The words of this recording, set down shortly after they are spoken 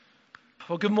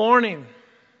Well, good morning.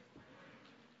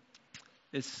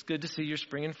 It's good to see you're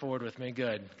springing forward with me.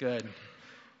 Good.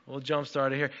 We'll jump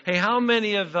start it here. Hey, how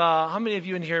many of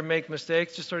you in here make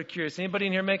mistakes? Just sort of curious. Anybody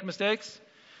in here make mistakes?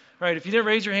 All right. If you didn't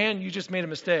raise your hand, you just made a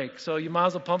mistake. So you might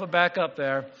as well pump it back up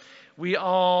there. We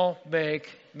all make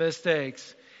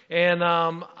mistakes, and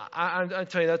I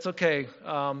tell you that's okay.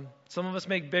 Some of us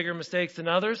make bigger mistakes than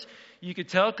others. You could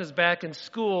tell because back in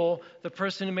school, the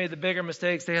person who made the bigger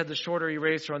mistakes, they had the shorter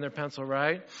eraser on their pencil,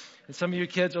 right? And some of you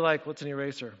kids are like, what's an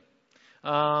eraser?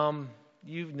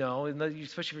 You know,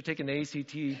 especially if you're taking the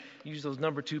ACT, you use those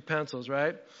number 2 pencils,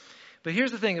 right? But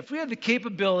here's the thing. If we had the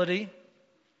capability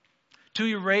to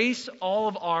erase all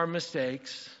of our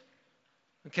mistakes,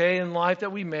 okay, in life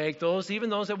that we make,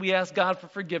 even those that we ask God for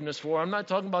forgiveness for. I'm not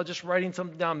talking about just writing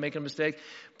something down, making a mistake.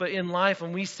 But in life,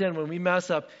 when we sin, when we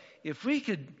mess up, if we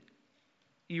could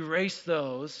erase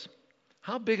those,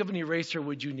 how big of an eraser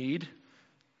would you need?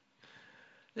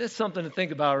 That's something to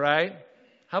think about, right?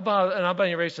 How about an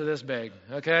eraser this big,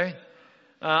 okay?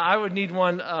 I would need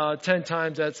one 10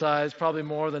 times that size, probably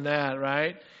more than that,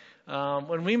 right?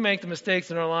 When we make the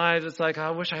mistakes in our lives, it's like,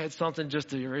 I wish I had something just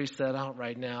to erase that out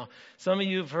right now. Some of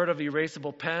you have heard of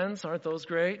erasable pens. Aren't those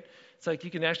great? It's like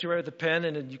you can actually write with a pen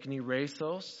and then you can erase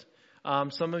those.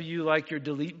 Some of you like your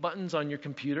delete buttons on your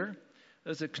computer.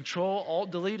 Is it Control,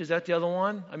 Alt, Delete? Is that the other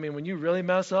one? I mean, when you really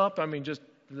mess up, just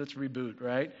let's reboot,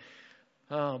 right?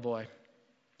 Oh, boy.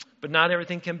 But not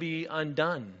everything can be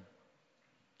undone.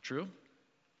 True?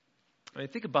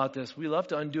 Think about this. We love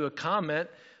to undo a comment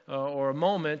or a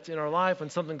moment in our life when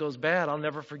something goes bad. I'll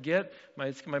never forget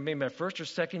maybe my first or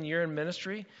second year in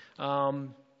ministry.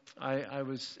 I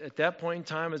was at that point in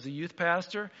time as a youth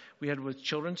pastor. We had with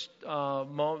children's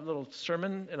little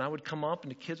sermon, and I would come up, and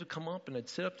the kids would come up, and I'd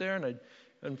sit up there, and I'd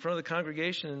in front of the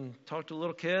congregation and talk to the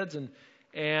little kids.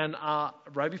 And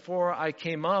right before I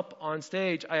came up on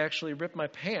stage, I actually ripped my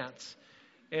pants,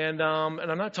 and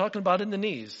I'm not talking about in the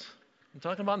knees. I'm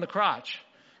talking about in the crotch.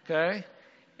 Okay,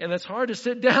 and it's hard to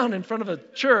sit down in front of a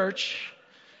church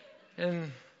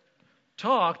and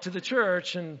talk to the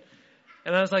church and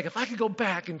I was like, if I could go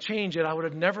back and change it, I would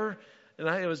have never.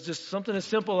 It was just something as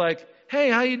simple like,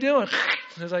 "Hey, how you doing?"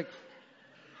 I was like,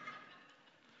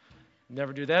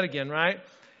 never do that again, right?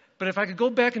 But if I could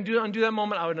go back and undo that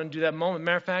moment, I would undo that moment.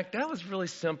 Matter of fact, that was really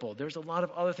simple. There's a lot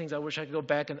of other things I wish I could go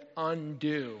back and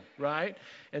undo, right?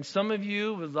 And some of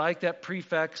you would like that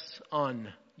prefix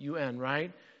UN,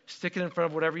 right? Stick it in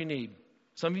front of whatever you need.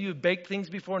 Some of you have baked things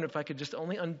before, and if I could just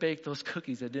only unbake those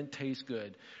cookies that didn't taste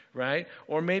good, right?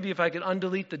 Or maybe if I could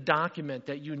undelete the document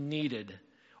that you needed.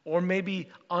 Or maybe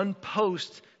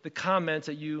unpost the comments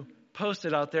that you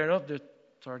posted out there. No,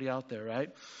 it's already out there,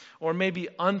 right? Or maybe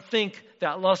unthink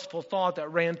that lustful thought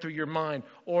that ran through your mind.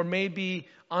 Or maybe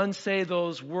unsay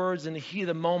those words in the heat of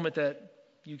the moment that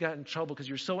you got in trouble because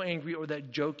you're so angry, or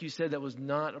that joke you said that was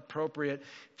not appropriate.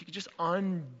 If you could just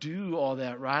undo all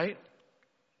that, right?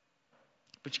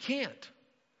 But you can't.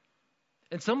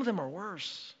 And some of them are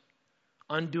worse.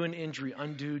 Undo an injury,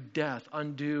 undo death,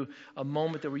 undo a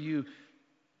moment where you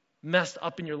messed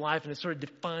up in your life and it sort of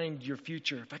defined your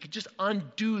future. If I could just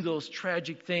undo those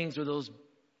tragic things or those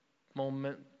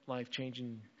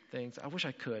life-changing things, I wish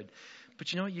I could.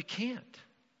 But you can't.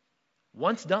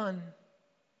 Once done,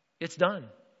 it's done,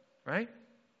 right?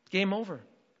 Game over,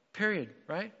 period,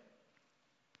 right?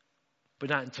 But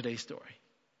not in today's story.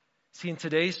 See, in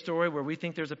today's story where we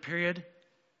think there's a period,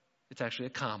 it's actually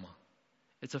a comma.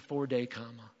 It's a 4-day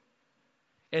comma.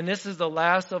 And this is the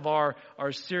last of our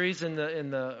series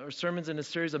our sermons in the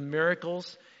series of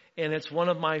miracles. And it's one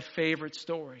of my favorite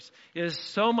stories. It is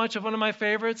so much of one of my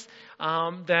favorites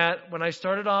that when I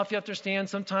started off, you have to understand,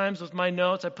 sometimes with my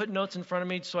notes, I put notes in front of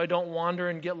me so I don't wander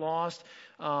and get lost.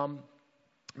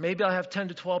 Maybe I'll have 10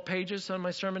 to 12 pages on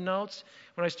my sermon notes.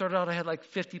 When I started out, I had like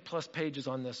 50 plus pages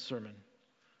on this sermon.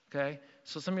 Okay?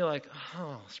 So some of you are like,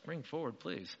 oh, spring forward,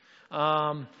 please.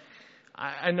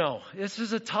 I know. This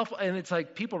is a tough, and it's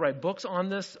like people write books on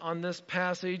this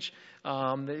passage.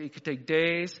 It could take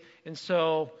days. And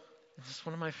so this is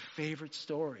one of my favorite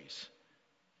stories.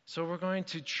 So we're going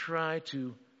to try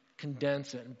to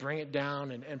condense it and bring it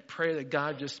down and pray that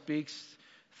God just speaks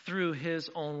through His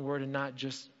own word and not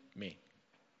just me.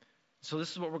 So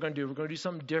this is what we're going to do. We're going to do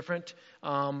something different.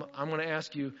 I'm going to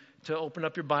ask you to open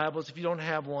up your Bibles. If you don't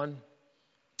have one,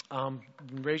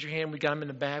 raise your hand. We got them in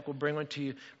the back. We'll bring one to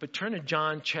you. But turn to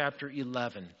John chapter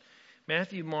 11.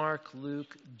 Matthew, Mark,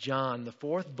 Luke, John, the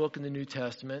fourth book in the New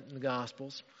Testament in the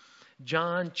Gospels.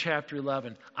 John chapter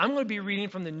 11. I'm going to be reading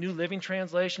from the New Living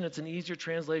Translation. It's an easier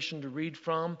translation to read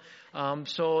from.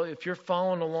 So if you're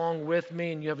following along with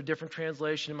me and you have a different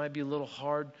translation, it might be a little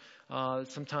hard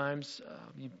Sometimes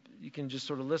you can just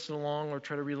sort of listen along or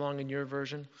try to read along in your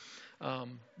version.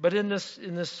 But in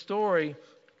this story,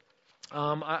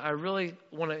 I really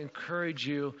want to encourage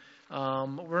you.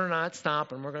 We're not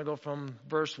stopping. We're going to go from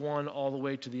verse 1 all the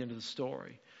way to the end of the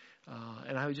story.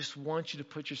 And I just want you to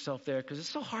put yourself there, because it's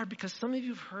so hard, because some of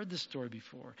you have heard this story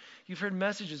before. You've heard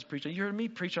messages preached on it. You heard me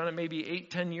preach on it maybe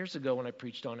 8-10 years ago when I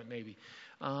preached on it maybe.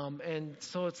 And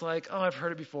so it's like, oh, I've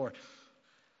heard it before.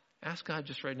 Ask God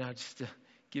just right now just to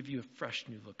give you a fresh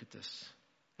new look at this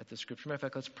scripture. Matter of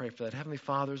fact, let's pray for that. Heavenly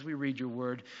Father, as we read your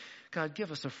word, God,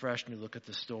 give us a fresh new look at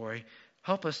this story.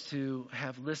 Help us to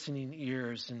have listening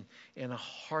ears and a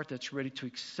heart that's ready to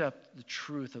accept the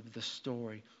truth of this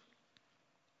story.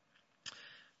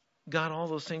 God, all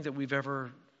those things that we've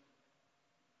ever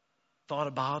thought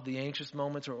about, the anxious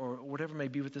moments or whatever may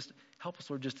be with this, help us,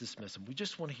 Lord, just dismiss them. We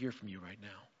just want to hear from you right now.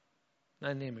 In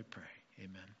thy name we pray.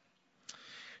 Amen.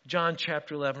 John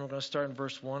chapter 11, we're going to start in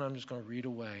verse 1. I'm just going to read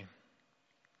away.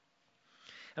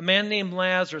 A man named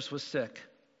Lazarus was sick.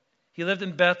 He lived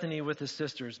in Bethany with his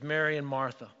sisters, Mary and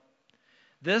Martha.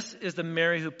 This is the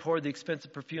Mary who poured the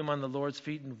expensive perfume on the Lord's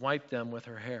feet and wiped them with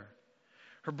her hair.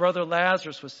 Her brother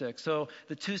Lazarus was sick, so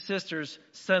the two sisters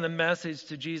sent a message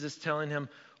to Jesus telling him,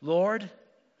 Lord,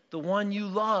 the one you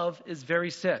love is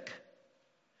very sick.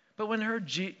 But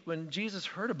when Jesus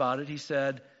heard about it, he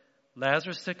said,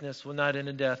 Lazarus' sickness will not end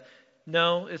in death.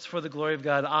 No, it's for the glory of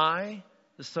God. I,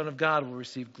 the Son of God, will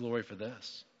receive glory for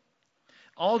this.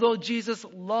 Although Jesus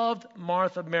loved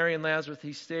Martha, Mary, and Lazarus,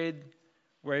 he stayed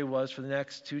where he was for the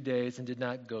next 2 days and did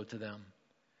not go to them.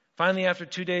 Finally, after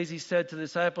 2 days, he said to the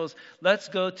disciples, let's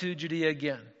go to Judea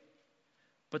again.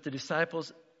 But the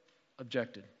disciples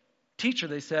objected. Teacher,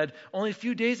 they said, only a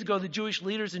few days ago, the Jewish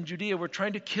leaders in Judea were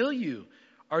trying to kill you.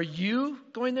 Are you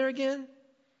going there again?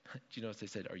 Do you notice they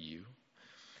said, are you?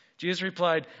 Jesus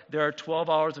replied, there are 12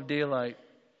 hours of daylight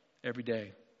every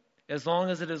day. As long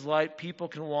as it is light, people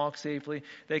can walk safely.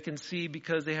 They can see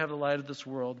because they have the light of this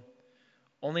world.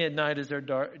 Only at night is there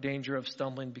danger of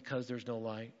stumbling because there's no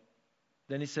light.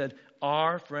 Then he said,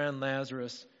 our friend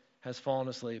Lazarus has fallen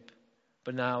asleep,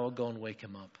 but now I'll go and wake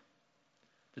him up.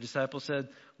 The disciples said,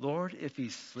 Lord, if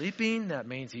he's sleeping, that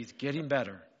means he's getting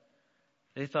better.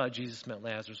 They thought Jesus meant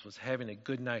Lazarus was having a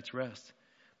good night's rest.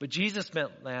 But Jesus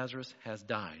meant Lazarus has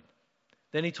died.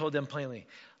 Then he told them plainly,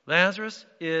 Lazarus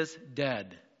is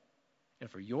dead. And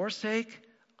for your sake,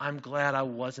 I'm glad I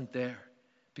wasn't there,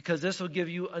 because this will give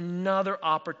you another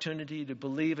opportunity to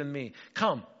believe in me.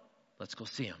 Come, let's go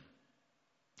see him.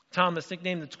 Thomas,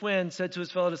 nicknamed the twin, said to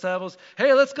his fellow disciples,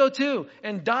 hey, let's go too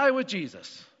and die with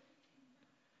Jesus.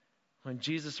 When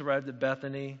Jesus arrived at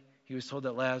Bethany, he was told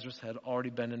that Lazarus had already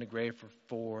been in the grave for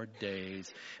 4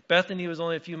 days. Bethany was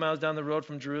only a few miles down the road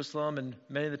from Jerusalem, and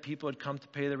many of the people had come to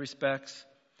pay their respects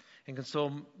and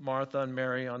console Martha and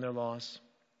Mary on their loss.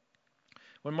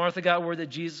 When Martha got word that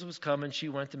Jesus was coming, she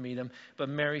went to meet him, but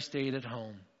Mary stayed at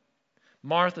home.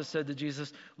 Martha said to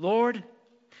Jesus, Lord,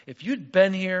 if you'd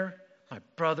been here, my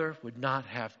brother would not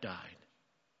have died.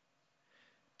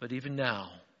 But even now,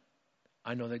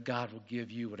 I know that God will give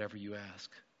you whatever you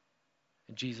ask.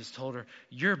 And Jesus told her,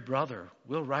 your brother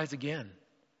will rise again.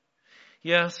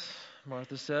 Yes,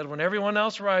 Martha said, when everyone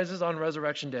else rises on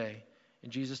resurrection day.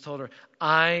 And Jesus told her,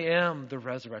 I am the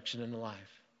resurrection and the life.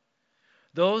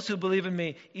 Those who believe in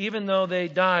me, even though they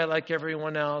die like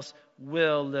everyone else,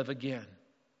 will live again.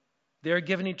 They are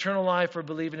given eternal life for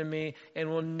believing in me and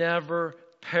will never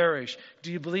perish.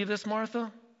 Do you believe this,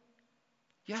 Martha?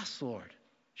 Yes, Lord,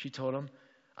 she told him.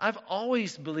 I've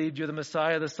always believed you're the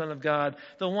Messiah, the Son of God,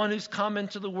 the one who's come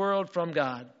into the world from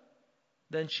God.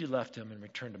 Then she left him and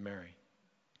returned to Mary.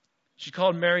 She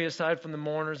called Mary aside from the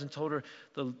mourners and told her,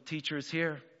 the teacher is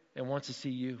here and wants to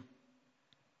see you.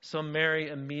 So Mary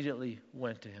immediately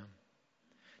went to him.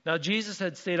 Now Jesus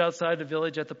had stayed outside the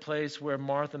village at the place where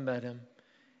Martha met him.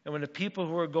 And when the people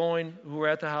who were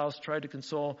at the house tried to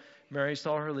console Mary,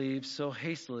 saw her leave so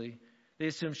hastily, they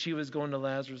assumed she was going to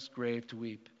Lazarus' grave to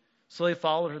weep. So they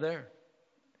followed her there.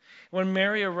 When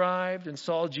Mary arrived and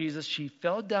saw Jesus, she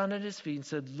fell down at his feet and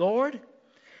said, Lord,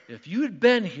 if you had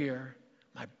been here,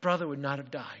 my brother would not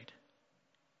have died.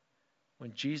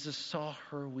 When Jesus saw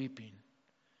her weeping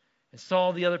and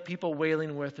saw the other people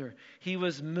wailing with her, he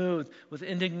was moved with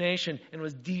indignation and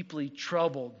was deeply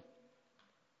troubled.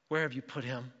 Where have you put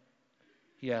him?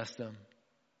 He asked them.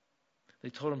 They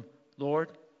told him, Lord,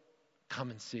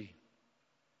 come and see.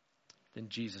 Then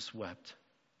Jesus wept.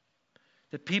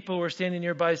 The people who were standing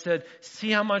nearby said,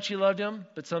 see how much he loved him?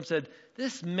 But some said,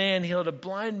 this man healed a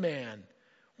blind man.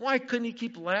 Why couldn't he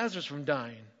keep Lazarus from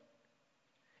dying?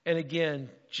 And again,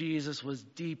 Jesus was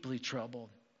deeply troubled.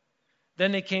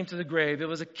 Then they came to the grave. It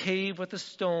was a cave with a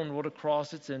stone rolled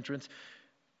across its entrance.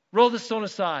 Roll the stone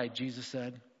aside, Jesus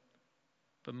said.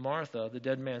 But Martha, the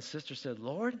dead man's sister, said,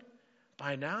 Lord,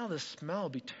 by now the smell will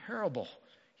be terrible.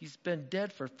 He's been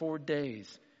dead for 4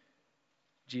 days.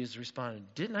 Jesus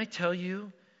responded, didn't I tell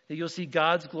you that you'll see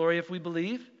God's glory if we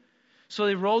believe? So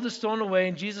they rolled the stone away,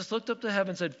 and Jesus looked up to heaven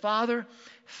and said, Father,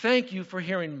 thank you for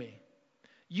hearing me.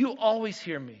 You always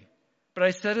hear me. But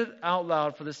I said it out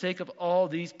loud for the sake of all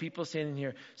these people standing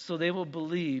here, so they will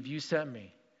believe you sent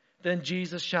me. Then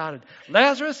Jesus shouted,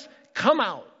 Lazarus, come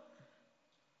out.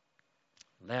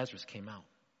 Lazarus came out,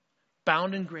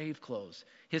 bound in grave clothes,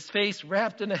 his face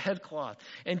wrapped in a headcloth.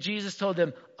 And Jesus told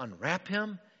them, unwrap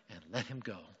him and let him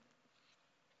go.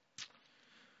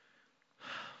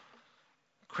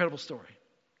 Incredible story.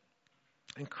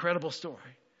 Incredible story.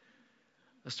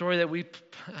 A story that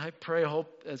I pray,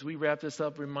 hope, as we wrap this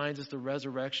up, reminds us the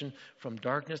resurrection from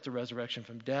darkness, the resurrection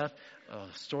from death,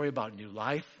 a story about new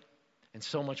life, and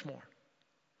so much more.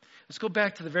 Let's go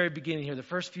back to the very beginning here, the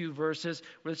first few verses,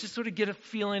 where let's just sort of get a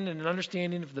feeling and an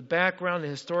understanding of the background, the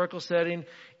historical setting.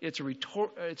 It's a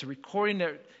recording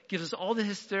that gives us all the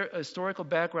historical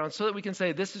background so that we can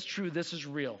say, this is true, this is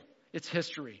real. It's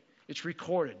history. It's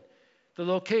recorded. The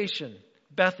location,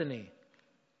 Bethany.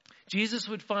 Jesus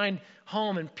would find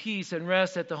home and peace and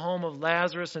rest at the home of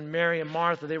Lazarus and Mary and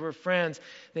Martha. They were friends.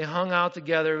 They hung out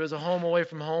together. It was a home away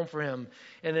from home for him.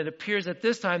 And it appears at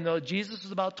this time, though, Jesus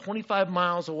was about 25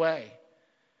 miles away.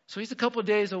 So he's a couple of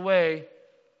days away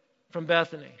from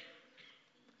Bethany.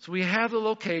 So we have the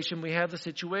location. We have the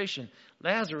situation.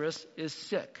 Lazarus is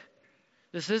sick.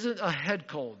 This isn't a head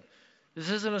cold. This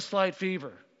isn't a slight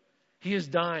fever. He is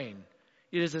dying.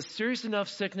 It is a serious enough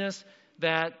sickness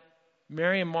that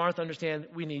Mary and Martha understand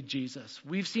we need Jesus.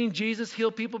 We've seen Jesus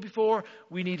heal people before.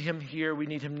 We need him here. We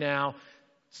need him now.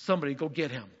 Somebody go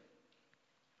get him.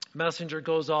 Messenger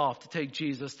goes off to take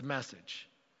Jesus the message.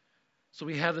 So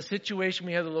we have the situation.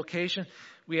 We have the location.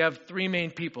 We have three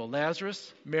main people: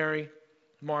 Lazarus, Mary,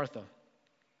 Martha.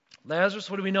 Lazarus,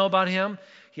 what do we know about him?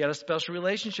 He had a special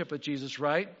relationship with Jesus,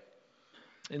 right?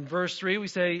 In verse 3, we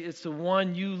say, it's the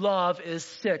one you love is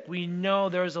sick. We know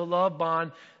there's a love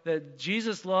bond that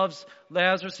Jesus loves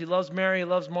Lazarus. He loves Mary. He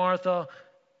loves Martha.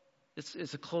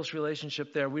 It's a close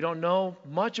relationship there. We don't know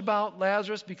much about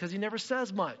Lazarus because he never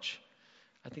says much.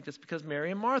 I think that's because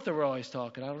Mary and Martha were always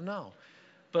talking. I don't know.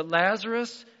 But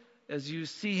Lazarus, as you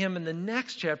see him in the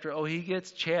next chapter, he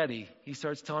gets chatty. He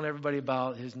starts telling everybody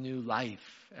about his new life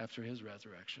after his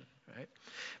resurrection. Right?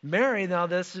 Mary, now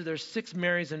there's 6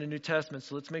 Marys in the New Testament,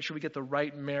 so let's make sure we get the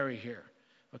right Mary here.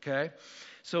 Okay?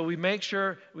 So we make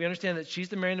sure we understand that she's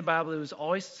the Mary in the Bible who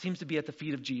always seems to be at the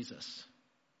feet of Jesus.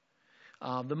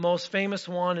 The most famous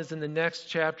one is in the next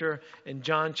chapter, in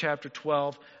John chapter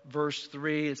 12, verse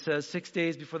 3. It says, 6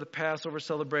 days before the Passover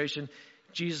celebration,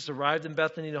 Jesus arrived in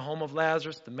Bethany, the home of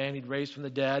Lazarus, the man he'd raised from the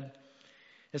dead.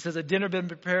 It says a dinner had been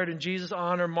prepared in Jesus'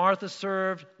 honor. Martha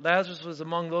served. Lazarus was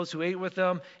among those who ate with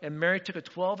them. And Mary took a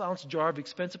 12-ounce jar of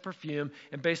expensive perfume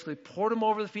and basically poured them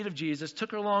over the feet of Jesus,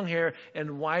 took her long hair,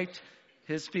 and wiped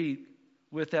his feet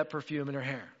with that perfume in her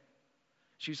hair.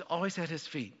 She was always at his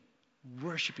feet,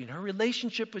 worshiping. Her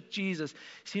relationship with Jesus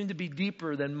seemed to be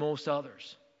deeper than most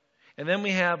others. And then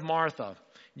we have Martha.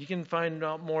 You can find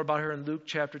out more about her in Luke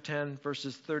chapter 10,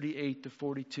 verses 38 to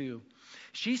 42.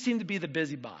 She seemed to be the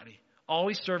busybody.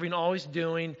 Always serving, always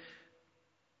doing.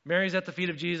 Mary's at the feet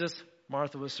of Jesus.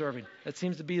 Martha was serving. That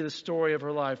seems to be the story of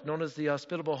her life. Known as the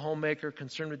hospitable homemaker,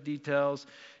 concerned with details,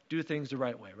 do things the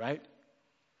right way, right?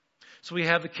 So we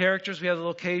have the characters, we have the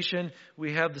location,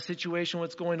 we have the situation,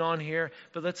 what's going on here.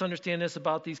 But let's understand this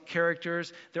about these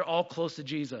characters. They're all close to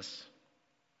Jesus.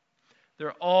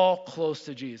 They're all close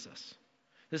to Jesus.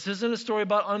 This isn't a story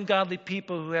about ungodly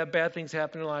people who have bad things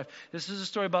happen in their life. This is a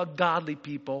story about godly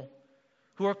people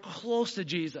who are close to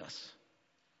Jesus.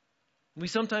 We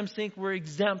sometimes think we're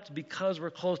exempt because we're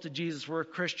close to Jesus. We're a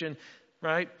Christian,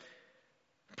 right?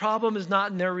 The problem is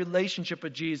not in their relationship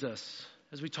with Jesus,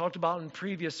 as we talked about in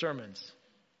previous sermons.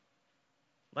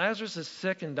 Lazarus is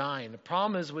sick and dying. The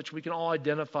problem is which we can all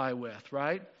identify with,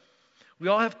 right? We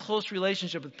all have close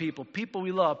relationship with people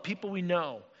we love, people we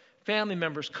know, family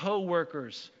members,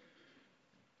 co-workers,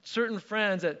 certain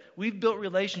friends that we've built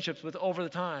relationships with over the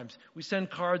times. We send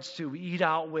cards to, we eat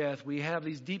out with, we have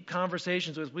these deep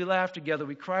conversations with, we laugh together,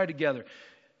 we cry together.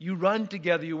 You run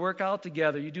together, you work out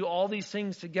together, you do all these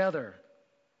things together.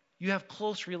 You have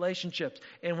close relationships.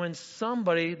 And when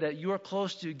somebody that you're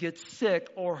close to gets sick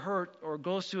or hurt or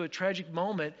goes through a tragic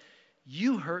moment,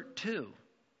 you hurt too.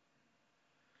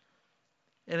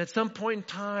 And at some point in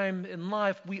time in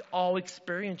life, we all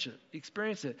experience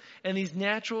it. And these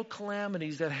natural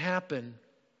calamities that happen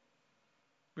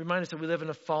remind us that we live in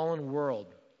a fallen world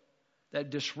that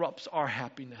disrupts our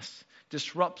happiness,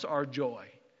 disrupts our joy.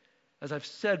 As I've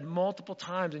said multiple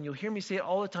times, and you'll hear me say it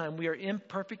all the time, we are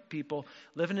imperfect people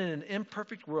living in an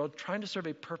imperfect world trying to serve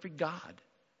a perfect God.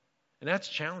 And that's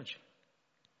challenging.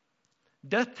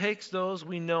 Death takes those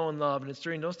we know and love, and it's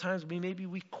during those times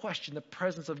we question the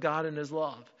presence of God and His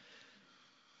love.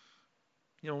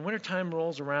 When wintertime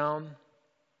rolls around,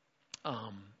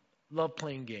 love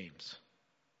playing games.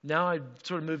 Now I've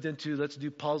sort of moved into let's do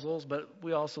puzzles, but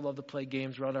we also love to play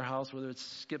games around our house, whether it's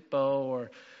Skip-Bo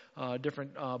or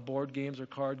different board games or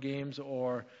card games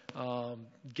or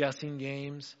guessing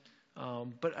games.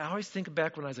 But I always think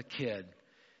back when I was a kid.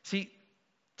 See,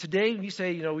 today when you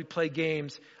say, we play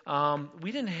games,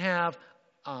 we didn't have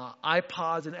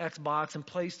iPods and Xbox and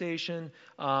PlayStation,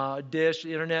 Dish,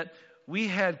 the internet. We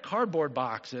had cardboard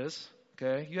boxes,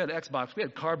 okay? You had Xbox, we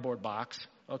had cardboard box.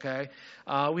 Okay,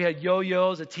 we had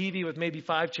yo-yos, a TV with maybe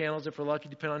 5 channels if we're lucky,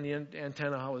 depending on the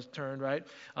antenna how it was turned, right?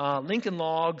 Lincoln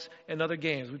Logs and other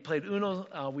games. We played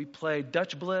Uno, we played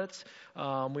Dutch Blitz,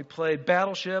 we played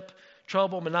Battleship,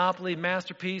 Trouble, Monopoly,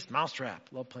 Masterpiece, Mousetrap.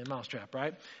 Love playing Mousetrap,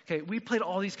 right? Okay, we played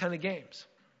all these kind of games.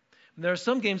 And there are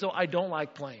some games, though, I don't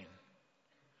like playing.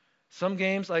 Some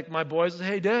games, like my boys say,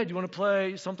 hey, Dad, you want to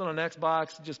play something on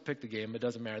Xbox? Just pick the game. It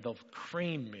doesn't matter. They'll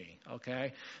cream me,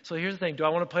 okay? So here's the thing. Do I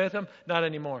want to play with them? Not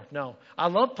anymore. No. I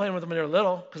loved playing with them when they were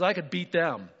little because I could beat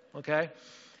them, okay?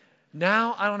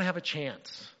 Now I don't have a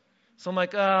chance. So I'm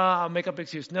like, I'll make up an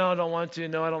excuse. No, I don't want to.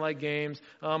 No, I don't like games.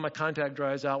 My contact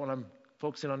dries out when I'm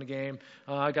focusing on the game.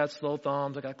 I got slow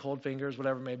thumbs. I got cold fingers,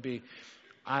 whatever it may be.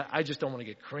 I just don't want to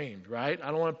get creamed, right?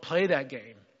 I don't want to play that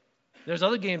game. There's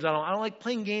other games I don't like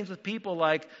playing games with people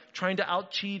like trying to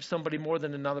out-achieve somebody more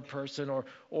than another person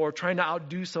or trying to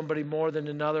outdo somebody more than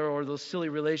another, or those silly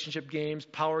relationship games,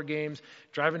 power games,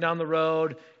 driving down the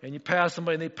road and you pass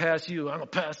somebody and they pass you. I'm going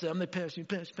to pass them, they pass you,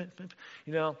 pass.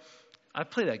 I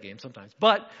play that game sometimes.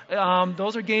 But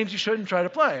those are games you shouldn't try to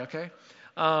play, okay?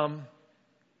 But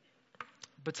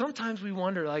sometimes we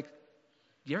wonder, do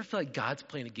you ever feel like God's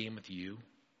playing a game with you?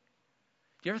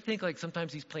 Do you ever think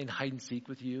sometimes He's playing hide and seek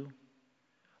with you?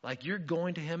 Like you're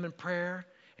going to Him in prayer,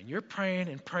 and you're praying,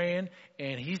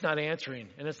 and He's not answering.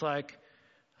 And it's like,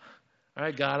 all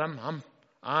right, God,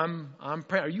 I'm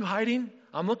praying. Are you hiding?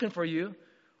 I'm looking for you.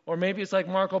 Or maybe it's like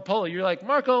Marco Polo. You're like,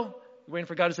 Marco, you're waiting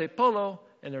for God to say Polo,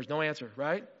 and there's no answer,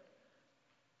 right?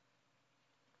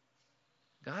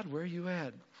 God, where are you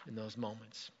at in those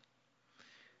moments?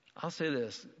 I'll say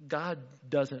this. God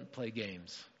doesn't play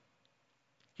games.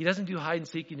 He doesn't do hide and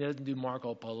seek. He doesn't do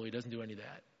Marco Polo. He doesn't do any of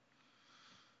that.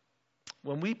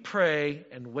 When we pray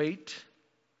and wait,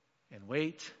 and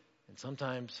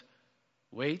sometimes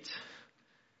wait,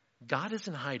 God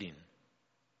isn't hiding.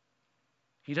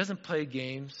 He doesn't play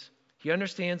games. He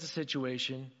understands the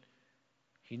situation.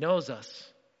 He knows us.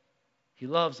 He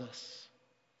loves us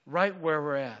right where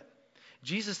we're at.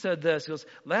 Jesus said this. He goes,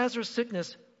 Lazarus'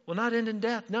 sickness will not end in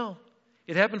death. No.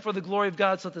 It happened for the glory of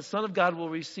God so that the Son of God will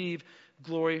receive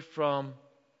glory from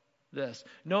this.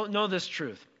 Know this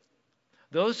truth.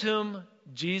 Those whom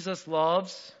Jesus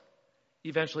loves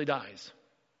eventually dies.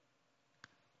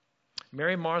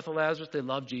 Mary, Martha, Lazarus, they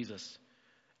love Jesus.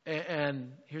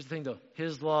 And here's the thing though,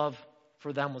 His love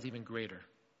for them was even greater.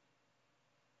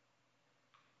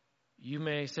 You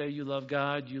may say you love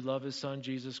God, you love His Son,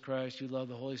 Jesus Christ, you love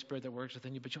the Holy Spirit that works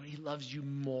within you, but He loves you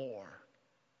more.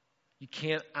 You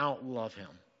can't outlove Him.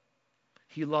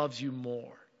 He loves you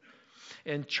more.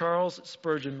 And Charles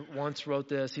Spurgeon once wrote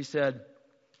this. He said,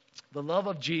 the love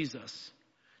of Jesus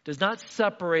does not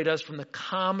separate us from the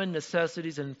common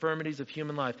necessities and infirmities of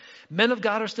human life. Men of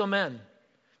God are still men.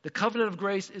 The covenant of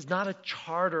grace is not a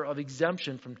charter of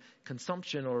exemption from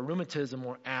consumption or rheumatism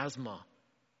or asthma.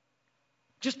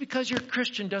 Just because you're a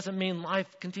Christian doesn't mean life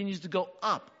continues to go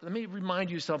up. Let me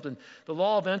remind you something. The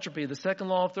law of entropy, the second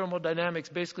law of thermodynamics,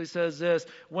 basically says this: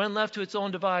 when left to its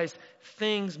own device,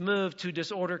 things move to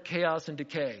disorder, chaos, and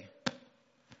decay.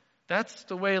 That's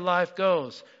the way life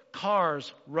goes.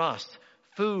 Cars rust.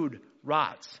 Food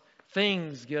rots.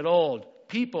 Things get old.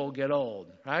 People get old,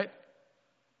 right?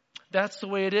 That's the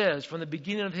way it is. From the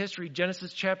beginning of history,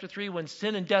 Genesis chapter 3, when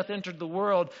sin and death entered the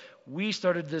world, we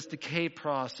started this decay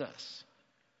process.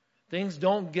 Things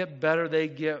don't get better, they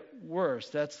get worse.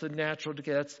 That's the natural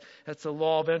decay. That's the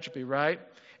law of entropy, right?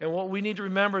 And what we need to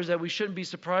remember is that we shouldn't be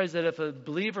surprised that if a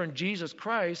believer in Jesus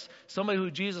Christ, somebody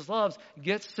who Jesus loves,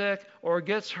 gets sick or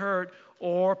gets hurt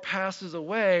or passes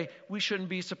away, we shouldn't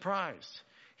be surprised.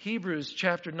 Hebrews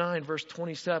chapter 9, verse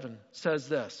 27 says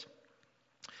this: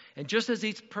 And just as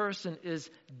each person is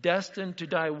destined to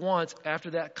die once,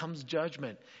 after that comes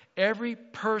judgment. Every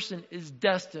person is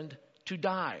destined to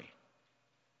die.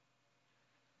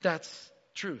 That's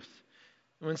truth.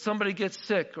 When somebody gets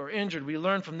sick or injured, we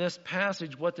learn from this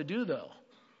passage what to do, though.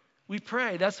 We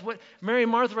pray. That's what Mary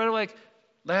and Martha right away, like,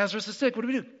 Lazarus is sick. What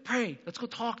do? Pray. Let's go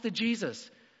talk to Jesus.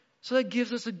 So that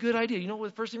gives us a good idea. You know what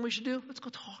the first thing we should do? Let's go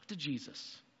talk to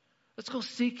Jesus. Let's go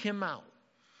seek him out.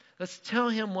 Let's tell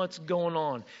him what's going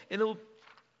on. And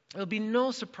it'll be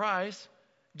no surprise.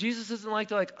 Jesus isn't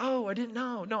like, oh, I didn't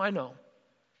know. No, I know.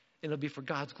 And it'll be for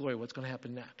God's glory what's going to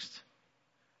happen next.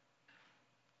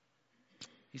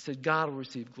 He said God will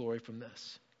receive glory from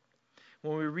this.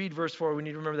 When we read verse 4, we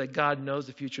need to remember that God knows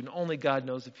the future, and only God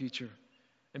knows the future.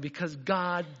 And because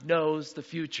God knows the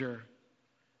future,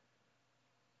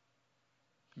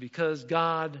 because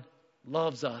God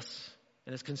loves us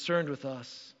and is concerned with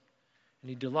us, and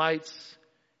he delights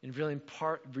in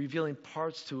revealing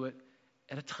parts to it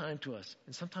at a time to us.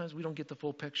 And sometimes we don't get the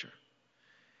full picture.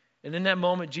 And in that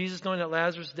moment, Jesus, knowing that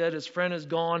Lazarus is dead, his friend is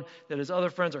gone, that his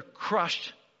other friends are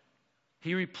crushed,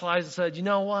 he replies and said, you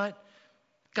know what?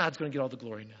 God's going to get all the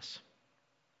glory in this.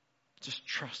 Just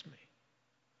trust me.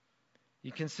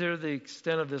 You consider the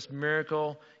extent of this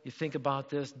miracle. You think about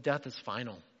this. Death is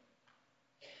final.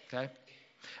 Okay?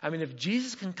 I mean, if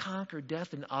Jesus can conquer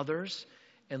death in others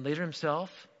and later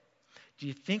himself, do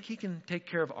you think he can take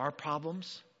care of our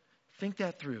problems? Think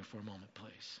that through for a moment,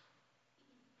 please.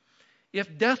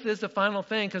 If death is the final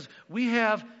thing, because we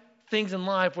have things in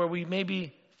life where we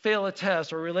maybe fail a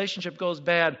test, or a relationship goes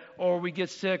bad, or we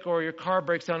get sick, or your car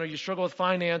breaks down, or you struggle with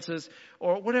finances,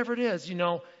 or whatever it is,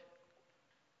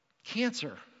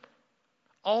 cancer.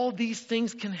 All these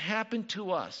things can happen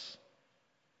to us.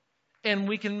 And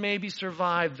we can maybe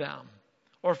survive them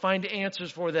or find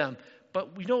answers for them.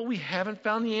 But we know what we haven't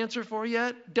found the answer for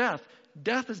yet? Death.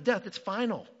 Death is death. It's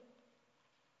final.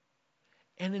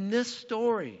 And in this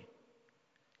story,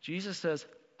 Jesus says,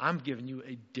 I'm giving you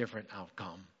a different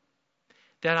outcome.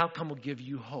 That outcome will give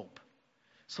you hope.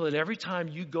 So that every time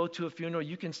you go to a funeral,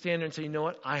 you can stand there and say, you know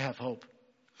what? I have hope.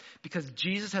 Because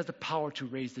Jesus has the power to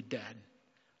raise the dead.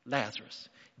 Lazarus.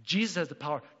 Jesus has the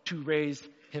power to raise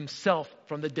himself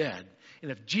from the dead.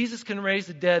 And if Jesus can raise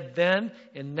the dead then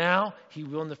and now, he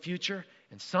will in the future.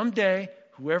 And someday,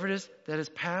 whoever it is that has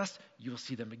passed, you will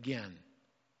see them again.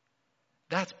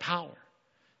 That's power.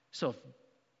 So if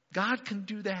God can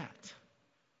do that,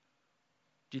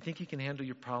 do you think he can handle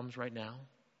your problems right now?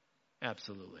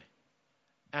 Absolutely.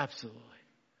 Absolutely.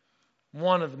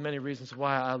 One of the many reasons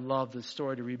why I love this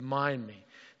story, to remind me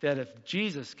that if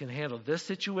Jesus can handle this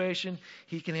situation,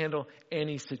 he can handle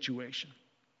any situation.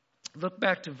 Look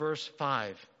back to verse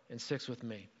 5 and 6 with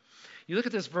me. You look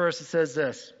at this verse, it says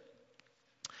this.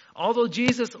 Although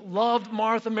Jesus loved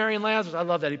Martha, Mary, and Lazarus, I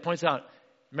love that. He points out,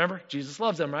 remember, Jesus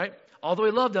loves them, right? Although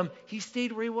he loved them, he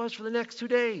stayed where he was for the next 2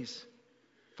 days.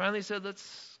 Finally he said,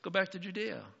 let's go back to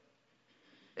Judea.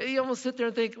 And you almost sit there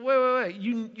and think, wait.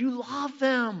 You love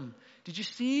them. Did you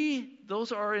see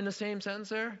those are in the same sentence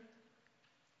there?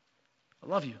 I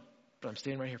love you, but I'm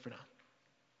staying right here for now.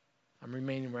 I'm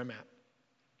remaining where I'm at.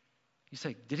 You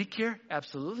say, did he care?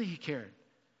 Absolutely he cared.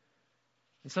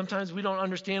 And sometimes we don't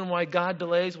understand why God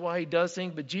delays, why he does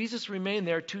things, but Jesus remained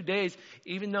there 2 days,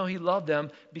 even though he loved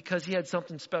them, because he had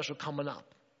something special coming up.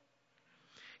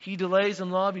 He delays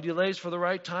in love. He delays for the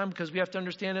right time, because we have to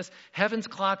understand this. Heaven's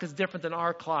clock is different than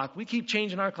our clock. We keep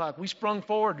changing our clock. We sprung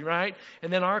forward, right?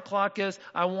 And then our clock is,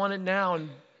 I want it now. And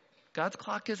God's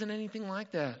clock isn't anything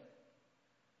like that.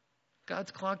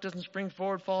 God's clock doesn't spring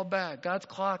forward, fall back. God's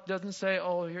clock doesn't say,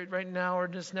 oh, here right now or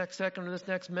this next second or this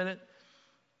next minute.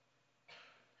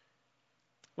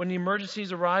 When the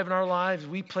emergencies arrive in our lives,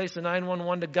 we place the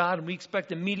 911 to God and we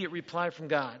expect immediate reply from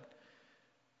God.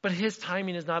 But his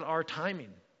timing is not our timing.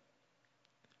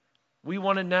 We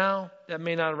want it now, that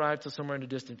may not arrive till somewhere in the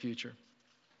distant future.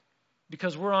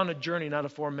 Because we're on a journey, not a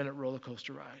 4-minute roller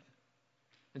coaster ride.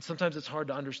 And sometimes it's hard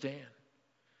to understand.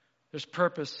 There's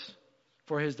purpose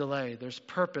for his delay. There's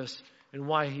purpose in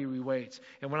why he waits.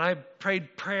 And when I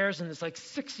prayed prayers and it's like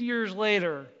 6 years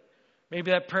later,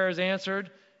 maybe that prayer is answered,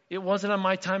 it wasn't on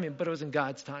my timing, but it was in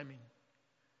God's timing.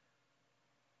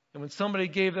 And when somebody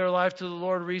gave their life to the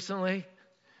Lord recently,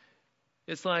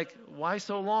 it's like, why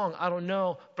so long? I don't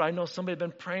know, but I know somebody had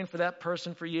been praying for that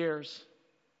person for years.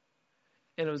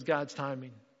 And it was God's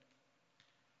timing.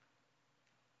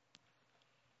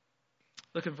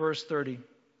 Look at verse 30.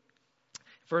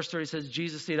 Verse 30 says,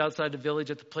 Jesus stayed outside the village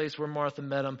at the place where Martha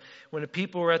met him. When the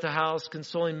people were at the house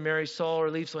consoling Mary, saw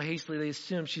her leave so hastily, they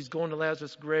assumed she's going to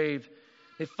Lazarus' grave.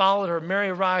 They followed her. Mary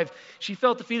arrived. She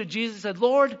felt the feet of Jesus and said,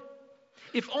 Lord,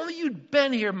 If only you'd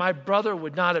been here, my brother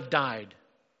would not have died.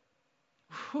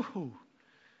 Whew.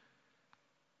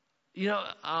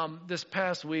 This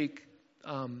past week,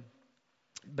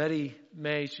 Betty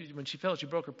May, when she fell, she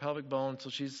broke her pelvic bone, so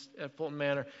she's at Fulton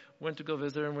Manor. Went to go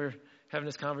visit her, and we were having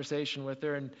this conversation with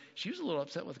her, and she was a little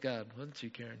upset with God, wasn't she,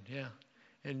 Karen? Yeah.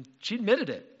 And she admitted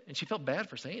it, and she felt bad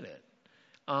for saying it.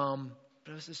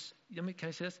 But it was just, can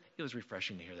I say this? It was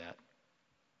refreshing to hear that.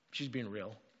 She's being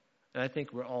real. And I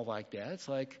think we're all like that. It's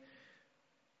like,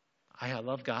 I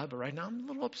love God, but right now I'm a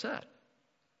little upset.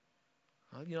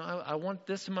 I want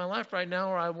this in my life right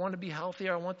now, or I want to be healthy,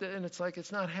 or I want that, and it's like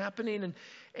it's not happening.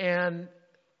 And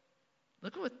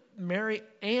look at what Mary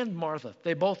and Martha,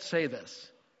 they both say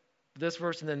this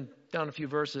verse and then down a few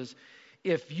verses.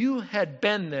 If you had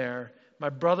been there, my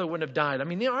brother wouldn't have died. I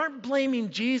mean, they aren't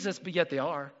blaming Jesus, but yet they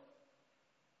are.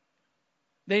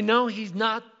 They know he's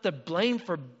not to blame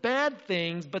for bad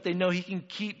things, but they know he can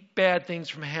keep bad things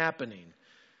from happening.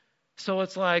 So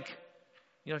it's like,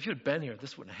 if you had been here,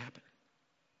 this wouldn't have happened.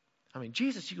 I mean,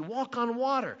 Jesus, you can walk on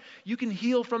water. You can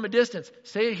heal from a distance.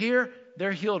 Say it here,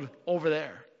 they're healed over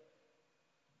there.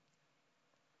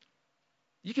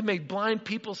 You can make blind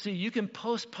people see. You can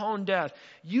postpone death.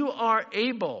 You are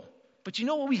able. But you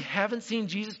know what we haven't seen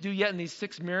Jesus do yet in these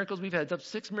 6 miracles? We've had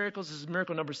 6 miracles. This is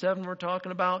miracle number 7 we're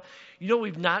talking about. You know what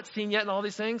we've not seen yet in all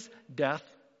these things? Death.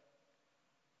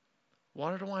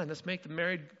 Water to wine. Let's make the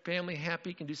married family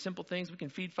happy. We can do simple things. We can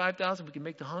feed 5,000. We can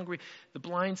make the hungry, the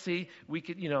blind see. We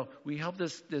could, we help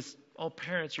this. All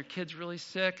parents, your kid's really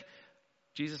sick.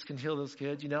 Jesus can heal those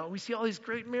kids. We see all these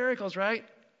great miracles, right?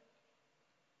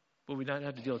 But we not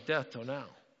have to deal with death till now.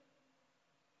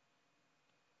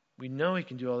 We know he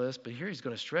can do all this, but here he's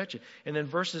going to stretch it. And then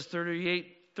verses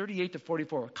 38 to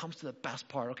 44 comes to the best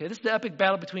part, okay? This is the epic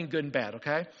battle between good and bad,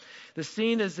 okay? The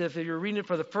scene is, if you're reading it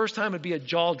for the first time, it'd be a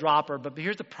jaw dropper. But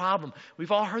here's the problem.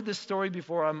 We've all heard this story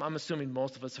before. I'm assuming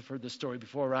most of us have heard this story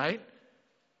before, right?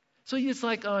 So it's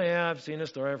like, oh yeah, I've seen this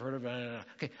story, I've heard of it.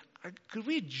 Okay, could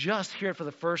we just hear it for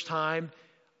the first time?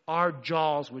 Our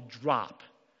jaws would drop.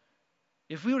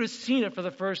 If we would have seen it for the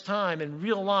first time in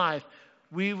real life,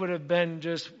 we would have been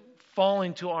just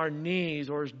falling to our knees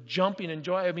or jumping in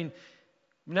joy. I mean,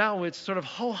 now it's sort of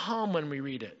ho-hum when we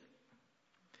read it.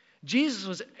 Jesus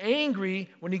was angry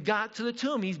when he got to the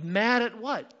tomb. He's mad at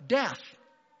what? Death.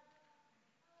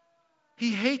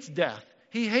 He hates death.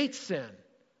 He hates sin.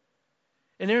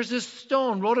 And there's this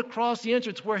stone rolled across the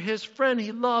entrance where his friend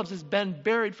he loves has been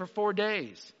buried for 4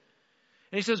 days.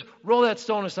 And he says, roll that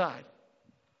stone aside.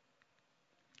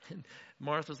 And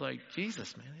Martha's like,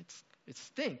 Jesus, man, it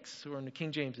stinks. Or in the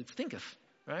King James, it stinketh,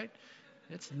 right?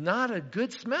 It's not a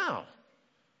good smell.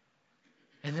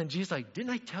 And then Jesus is like, didn't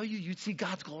I tell you you'd see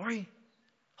God's glory?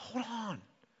 Hold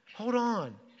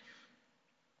on.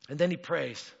 And then he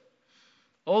prays,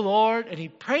 oh Lord, and he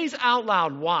prays out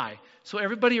loud. Why? So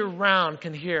everybody around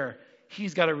can hear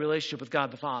he's got a relationship with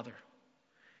God the Father.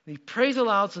 And he prays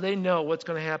aloud so they know what's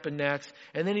going to happen next.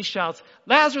 And then he shouts,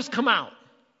 Lazarus, come out.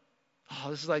 Oh,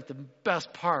 this is like the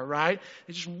best part, right?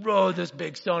 They just roll this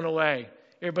big stone away.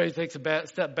 Everybody takes a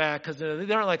step back because they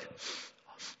aren't like,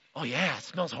 oh yeah, it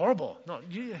smells horrible. No,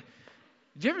 did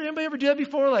anybody ever do that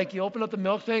before? Like you open up the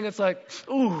milk thing, it's like,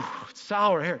 ooh, it's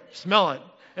sour. Here, smell it.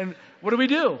 And what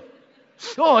do?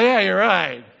 Oh yeah, you're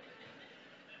right.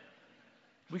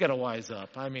 We got to wise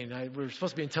up. I mean, we're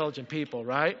supposed to be intelligent people,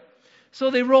 right? So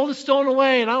they roll the stone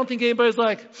away, and I don't think anybody's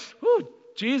like, ooh,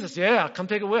 Jesus, yeah, come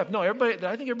take a whip. No, I think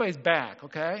everybody's back,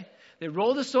 okay? They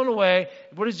roll the stone away.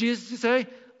 What does Jesus say?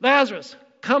 Lazarus,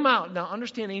 come out. Now,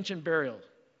 understand ancient burial,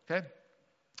 okay?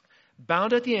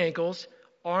 Bound at the ankles,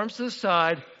 arms to the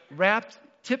side, wrapped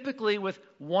typically with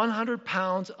 100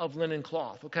 pounds of linen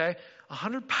cloth, okay?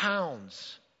 100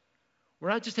 pounds. We're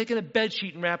not just taking a bed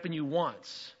sheet and wrapping you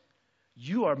once.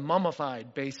 You are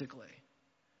mummified, basically.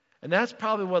 And that's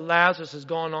probably what Lazarus is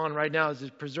going on right now, is to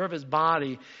preserve his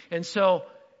body. And so,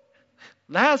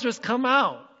 Lazarus, come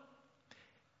out.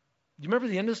 Do you remember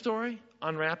the end of the story?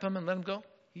 Unwrap him and let him go?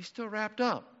 He's still wrapped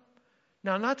up.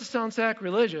 Now, not to sound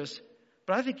sacrilegious,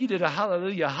 but I think he did a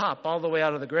hallelujah hop all the way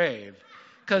out of the grave.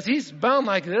 Because he's bound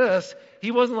like this.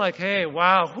 He wasn't like, hey,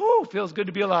 wow, whoo, feels good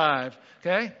to be alive.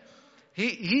 Okay?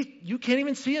 You can't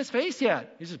even see his face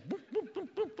yet. He's just boop, boop, boop,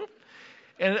 boop, boop.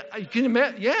 And you can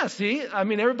imagine, yeah, see, I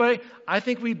mean, everybody, I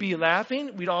think we'd be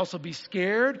laughing. We'd also be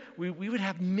scared. We would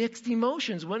have mixed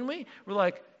emotions, wouldn't we? We're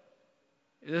like,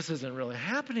 this isn't really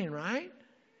happening, right?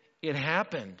 It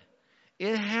happened.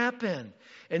 It happened.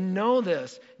 And know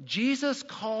this, Jesus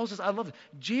calls us, I love it,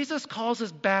 Jesus calls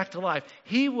us back to life.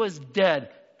 He was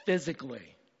dead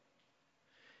physically.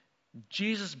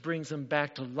 Jesus brings him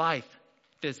back to life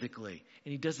physically.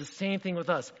 And he does the same thing with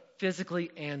us,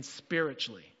 physically and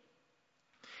spiritually.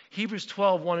 Hebrews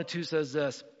 12, 1 and 2 says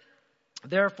this,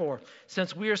 therefore,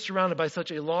 since we are surrounded by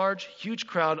such a large, huge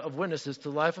crowd of witnesses to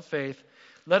the life of faith,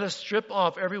 let us strip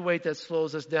off every weight that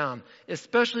slows us down,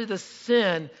 especially the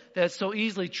sin that so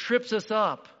easily trips us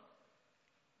up.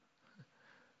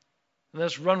 And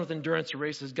let's run with endurance the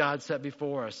races God set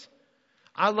before us.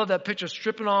 I love that picture,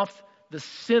 stripping off the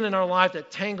sin in our life that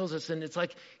tangles us. And it's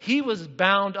like he was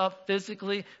bound up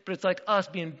physically, but it's like us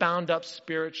being bound up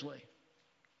spiritually.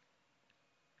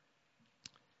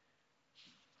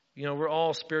 You know, we're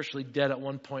all spiritually dead at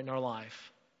one point in our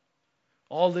life.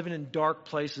 All living in dark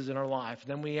places in our life.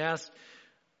 Then we ask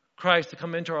Christ to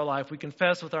come into our life. We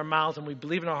confess with our mouths and we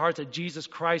believe in our hearts that Jesus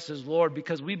Christ is Lord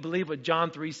because we believe what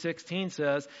John 3:16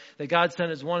 says, that God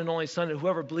sent his one and only Son, and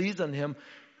whoever believes on him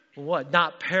will what?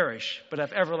 Not perish, but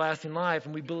have everlasting life.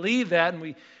 And we believe that, and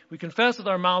we confess with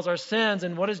our mouths our sins.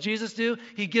 And what does Jesus do?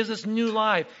 He gives us new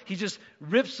life. He just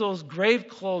rips those grave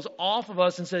clothes off of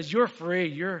us and says, you're free,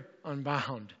 you're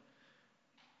unbound.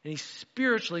 And he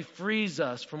spiritually frees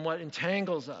us from what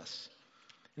entangles us.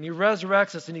 And he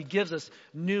resurrects us and he gives us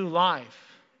new life.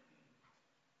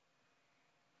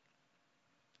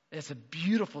 And it's a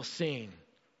beautiful scene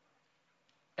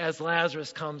as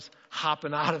Lazarus comes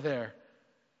hopping out of there.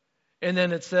 And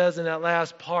then it says in that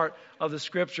last part of the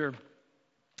scripture,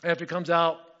 after he comes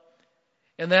out,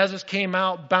 and Lazarus came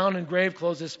out bound in grave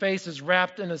clothes, his face is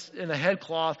wrapped in a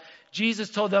headcloth.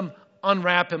 Jesus told them,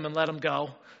 unwrap him and let him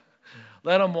go.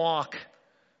 Let him walk.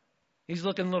 He's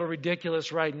looking a little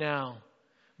ridiculous right now.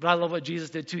 But I love what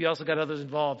Jesus did too. He also got others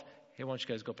involved. Hey, why don't you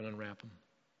guys go up and unwrap him?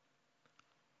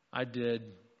 I did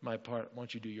my part. Why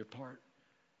don't you do your part?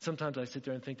 Sometimes I sit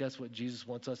there and think that's what Jesus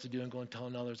wants us to do and go and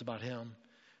tell others about him.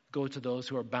 Go to those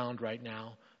who are bound right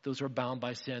now, those who are bound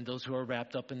by sin, those who are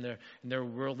wrapped up in their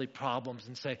worldly problems,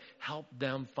 and say, help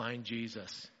them find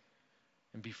Jesus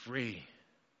and be free.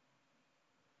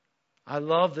 I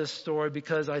love this story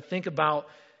because I think about,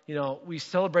 we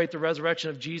celebrate the resurrection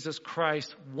of Jesus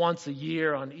Christ once a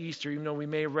year on Easter, even though we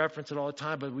may reference it all the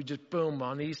time, but we just boom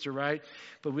on Easter, right?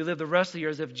 But we live the rest of the year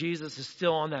as if Jesus is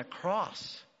still on that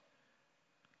cross.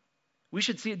 We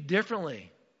should see it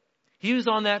differently. He was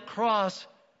on that cross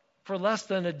for less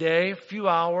than a day, a few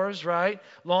hours, right?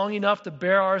 Long enough to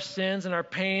bear our sins and our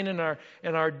pain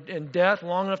and death,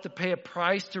 long enough to pay a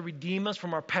price to redeem us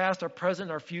from our past, our present,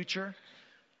 and our future.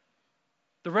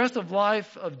 The rest of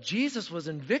life of Jesus was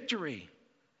in victory,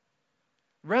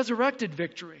 resurrected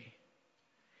victory.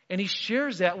 And he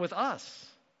shares that with us.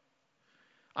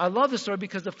 I love this story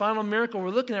because the final miracle we're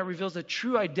looking at reveals the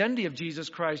true identity of Jesus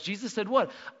Christ. Jesus said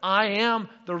what? I am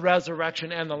the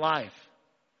resurrection and the life.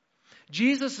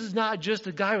 Jesus is not just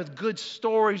a guy with good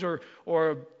stories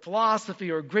or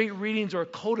philosophy or great readings or a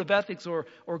code of ethics or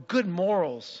good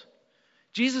morals.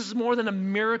 Jesus is more than a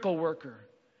miracle worker.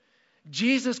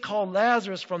 Jesus called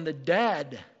Lazarus from the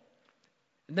dead.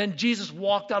 And then Jesus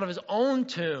walked out of his own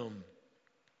tomb.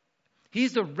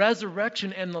 He's the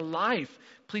resurrection and the life.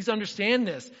 Please understand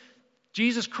this.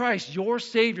 Jesus Christ, your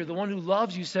Savior, the one who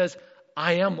loves you, says,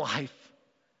 I am life.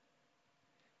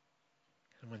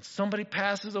 And when somebody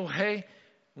passes away,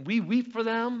 we weep for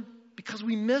them because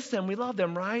we miss them. We love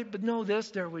them, right? But know this,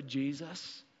 they're with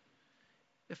Jesus.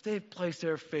 If they've placed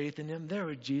their faith in him, they're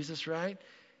with Jesus, right?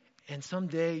 And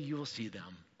someday you will see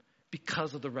them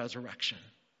because of the resurrection.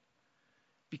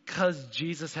 Because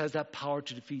Jesus has that power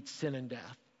to defeat sin and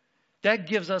death. That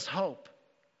gives us hope.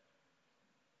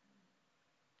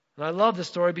 And I love this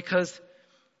story because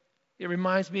it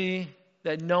reminds me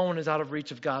that no one is out of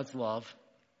reach of God's love.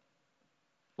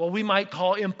 What we might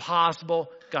call impossible,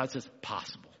 God says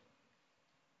possible.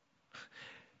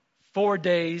 4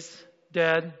 days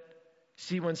dead.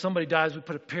 See, when somebody dies, we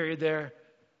put a period there,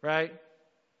 right?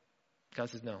 God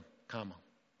says, no, comma.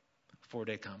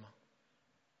 4-day comma.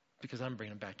 Because I'm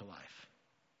bringing them back to life.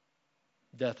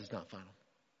 Death is not final.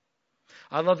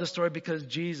 I love this story because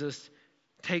Jesus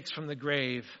takes from the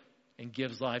grave and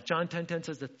gives life. John 10:10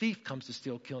 says the thief comes to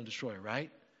steal, kill, and destroy,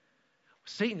 right?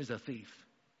 Satan is a thief.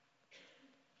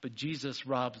 But Jesus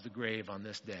robs the grave on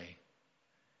this day.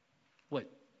 What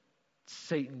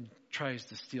Satan tries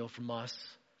to steal from us,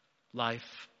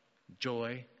 life,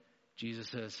 joy, Jesus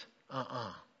says,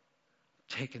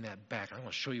 taking that back. I'm going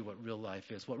to show you what real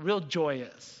life is, what real joy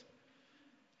is.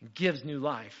 It gives new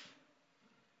life.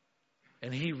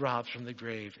 And he robs from the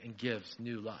grave and gives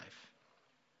new life.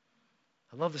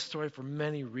 I love this story for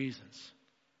many reasons.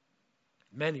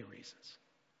 Many reasons.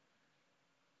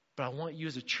 But I want you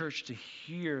as a church to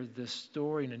hear this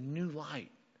story in a new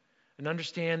light and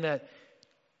understand that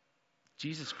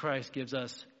Jesus Christ gives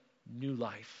us new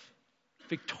life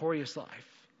victorious life.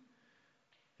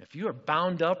 If you are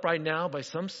bound up right now by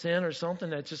some sin or something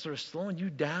that's just sort of slowing you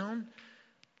down,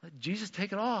 let Jesus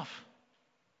take it off.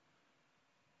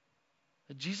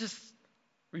 Let Jesus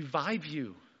revive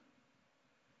you.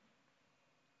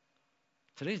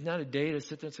 Today's not a day to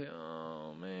sit there and say,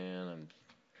 oh man,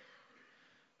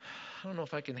 I don't know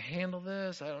if I can handle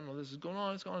this. I don't know this is going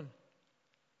on. It's going on.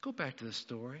 Go back to the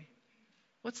story.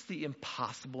 What's the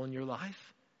impossible in your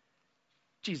life?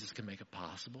 Jesus can make it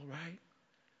possible, right?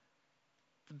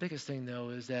 The biggest thing, though,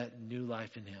 is that new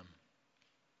life in him.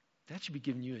 That should be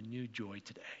giving you a new joy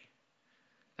today.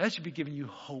 That should be giving you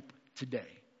hope today.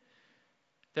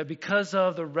 That because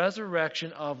of the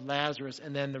resurrection of Lazarus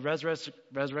and then the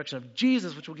resurrection of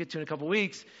Jesus, which we'll get to in a couple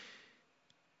weeks,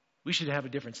 we should have a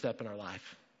different step in our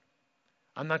life.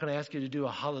 I'm not going to ask you to do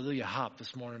a hallelujah hop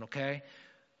this morning, okay?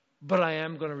 But I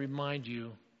am going to remind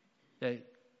you that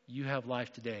you have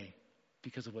life today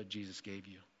because of what Jesus gave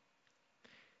you.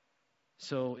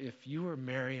 So if you were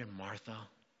Mary and Martha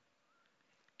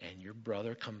and your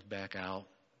brother comes back out,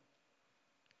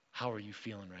 how are you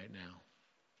feeling right now?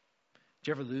 Did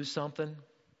you ever lose something?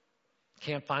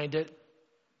 Can't find it?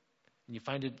 And you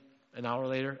find it an hour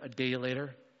later, a day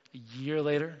later, a year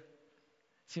later?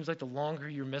 It seems like the longer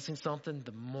you're missing something,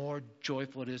 the more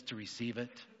joyful it is to receive it.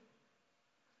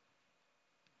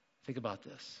 Think about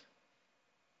this.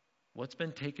 What's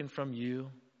been taken from you,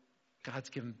 God's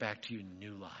given back to you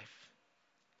new life.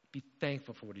 Be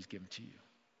thankful for what he's given to you.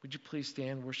 Would you please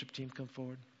stand, worship team, come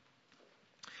forward?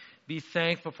 Be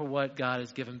thankful for what God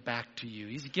has given back to you.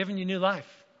 He's given you new life.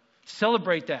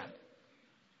 Celebrate that.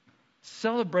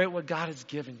 Celebrate what God has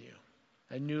given you.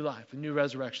 A new life, a new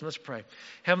resurrection. Let's pray.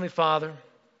 Heavenly Father,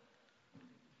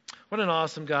 what an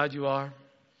awesome God you are.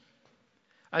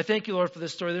 I thank you, Lord, for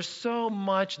this story. There's so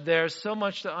much there, so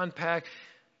much to unpack.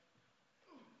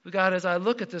 But God, as I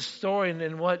look at this story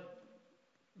and what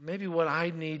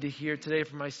I need to hear today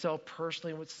for myself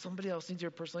personally, and what somebody else needs to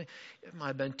hear personally, it might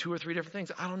have been 2 or 3 different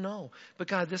things. I don't know. But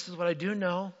God, this is what I do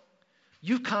know.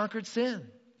 You've conquered sin.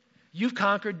 You've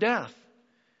conquered death.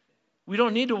 We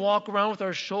don't need to walk around with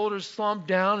our shoulders slumped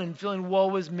down and feeling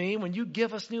woe is me when you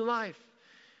give us new life.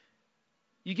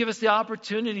 You give us the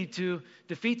opportunity to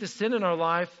defeat the sin in our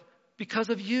life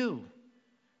because of you,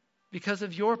 because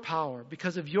of your power,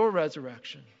 because of your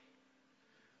resurrection.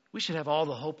 We should have all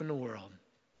the hope in the world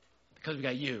because we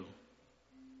got you,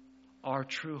 our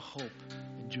true hope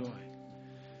and joy.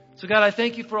 So God, I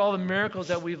thank you for all the miracles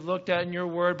that we've looked at in your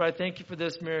word, but I thank you for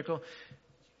this miracle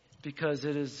because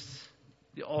it is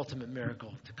the ultimate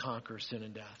miracle to conquer sin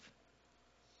and death.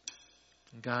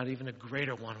 And God, even a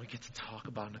greater one we get to talk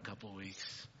about in a couple of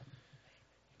weeks.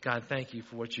 God, thank you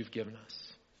for what you've given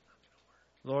us.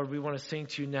 Lord, we want to sing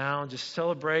to you now and just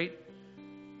celebrate.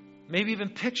 Maybe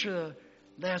even picture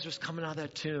Lazarus coming out of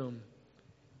that tomb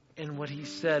and what he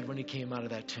said when he came out of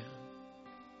that tomb.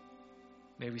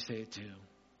 May we say it too.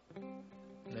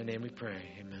 In thy name we pray.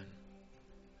 Amen.